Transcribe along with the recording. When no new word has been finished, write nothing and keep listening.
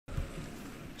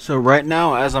So right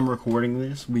now, as I'm recording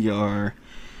this, we are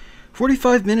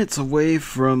 45 minutes away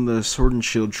from the Sword and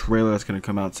Shield trailer that's going to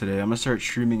come out today. I'm going to start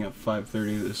streaming at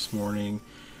 5:30 this morning.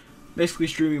 Basically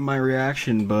streaming my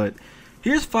reaction, but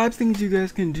here's 5 things you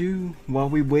guys can do while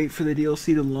we wait for the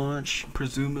DLC to launch,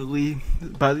 presumably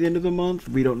by the end of the month.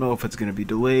 We don't know if it's going to be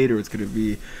delayed or it's going to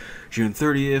be June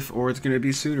 30th or it's going to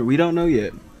be sooner. We don't know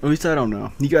yet. At least I don't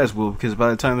know. You guys will, because by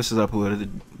the time this is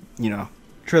uploaded, the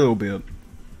trailer will be up.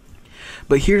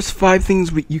 But here's 5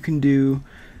 things you can do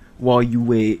while you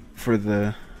wait for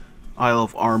the Isle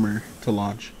of Armor to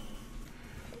launch.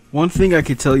 One thing I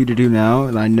could tell you to do now,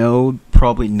 and I know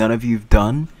probably none of you've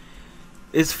done,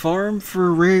 is farm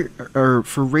for raid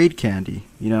candy.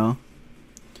 Doing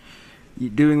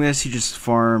this, you just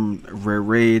farm rare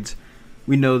raids.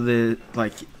 We know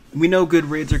good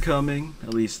raids are coming.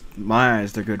 At least in my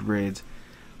eyes, they're good raids.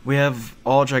 We have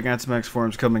all Gigantamax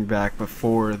forms coming back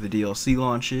before the DLC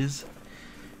launches.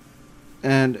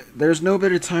 And there's no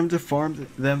better time to farm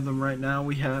them than right now.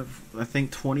 We have, I think,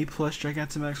 20 plus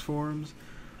Gigantamax forms,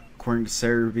 according to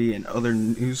Cerebi and other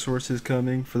news sources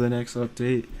coming for the next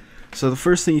update. So the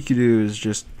first thing you can do is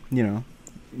just,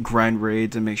 grind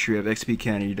raids and make sure you have XP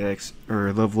candy decks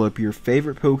or level up your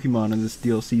favorite Pokemon in this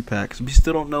DLC pack, because we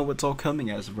still don't know what's all coming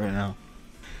as of right now.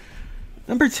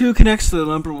 Number 2 connects to the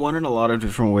number 1 in a lot of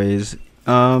different ways.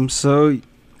 So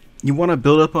you want to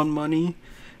build up on money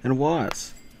and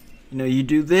watts. You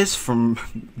do this from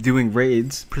doing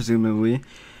raids, presumably,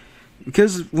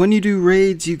 because when you do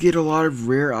raids, you get a lot of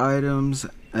rare items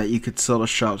that you could sell to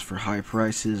shops for high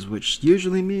prices, which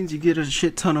usually means you get a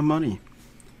shit ton of money.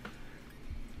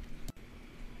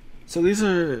 So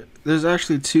there's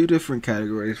actually 2 different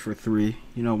categories for 3.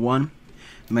 One,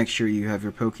 make sure you have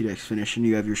your Pokédex finished and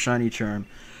you have your shiny charm.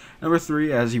 Number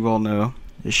 3, as you all know,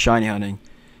 is shiny hunting.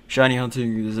 Shiny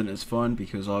hunting isn't as fun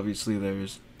because obviously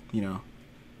there's,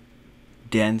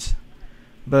 dens,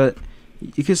 but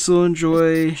you can still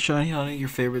enjoy shiny hunting your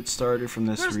favorite starter from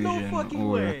this region,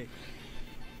 or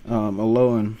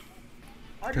Alolan,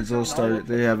 because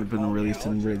they haven't been released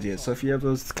in raids yet. So if you have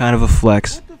those, it's kind of a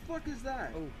flex. What the fuck is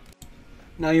that?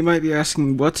 Now you might be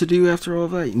asking what to do after all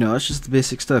that. It's just the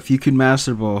basic stuff. You can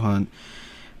Master Ball hunt.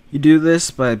 You do this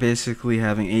by basically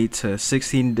having 8 to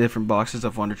 16 different boxes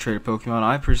of Wonder Trader Pokemon.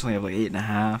 I personally have like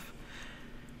 8.5.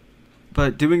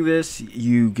 But doing this,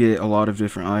 you get a lot of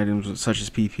different items, such as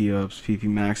PP ups, PP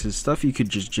maxes, stuff you could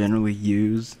just generally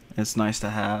use. It's nice to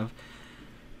have.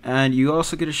 And you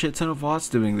also get a shit ton of watts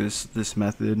doing this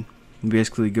method. You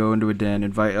basically go into a den,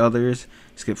 invite others,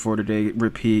 skip 4 today,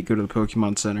 repeat, go to the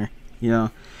Pokemon Center.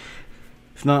 If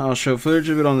not, I'll show footage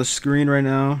of it on the screen right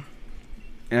now.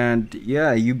 And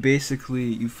yeah, you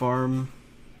farm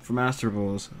for Master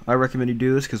Balls. I recommend you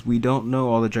do this because we don't know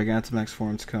all the Gigantamax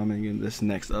forms coming in this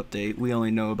next update. We only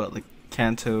know about the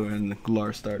Kanto and the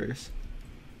Galar starters.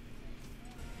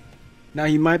 Now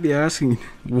you might be asking,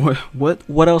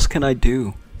 what else can I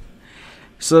do?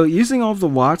 So using all of the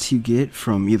watts you get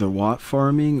from either watt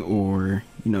farming or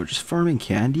just farming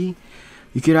candy,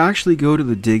 you could actually go to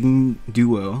the Digging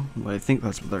Duo. I think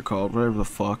that's what they're called, whatever the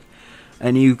fuck.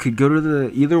 And you could go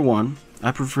to either one.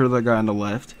 I prefer the guy on the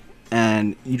left.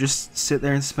 And you just sit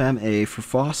there and spam A for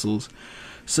fossils,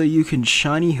 so you can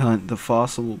shiny hunt the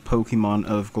fossil Pokemon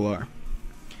of Galar.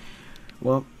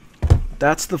 Well,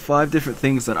 that's the 5 different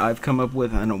things that I've come up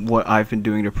with and what I've been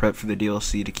doing to prep for the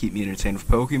DLC to keep me entertained with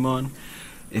Pokemon.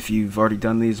 If you've already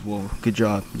done these, well, good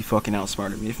job. You fucking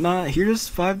outsmarted me. If not, here's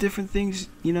 5 different things,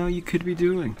 you could be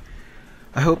doing.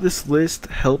 I hope this list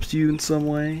helps you in some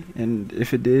way, and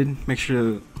if it did, make sure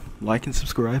to like and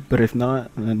subscribe. But if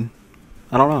not, then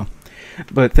I don't know.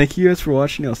 But thank you guys for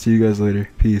watching. I'll see you guys later.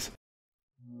 Peace.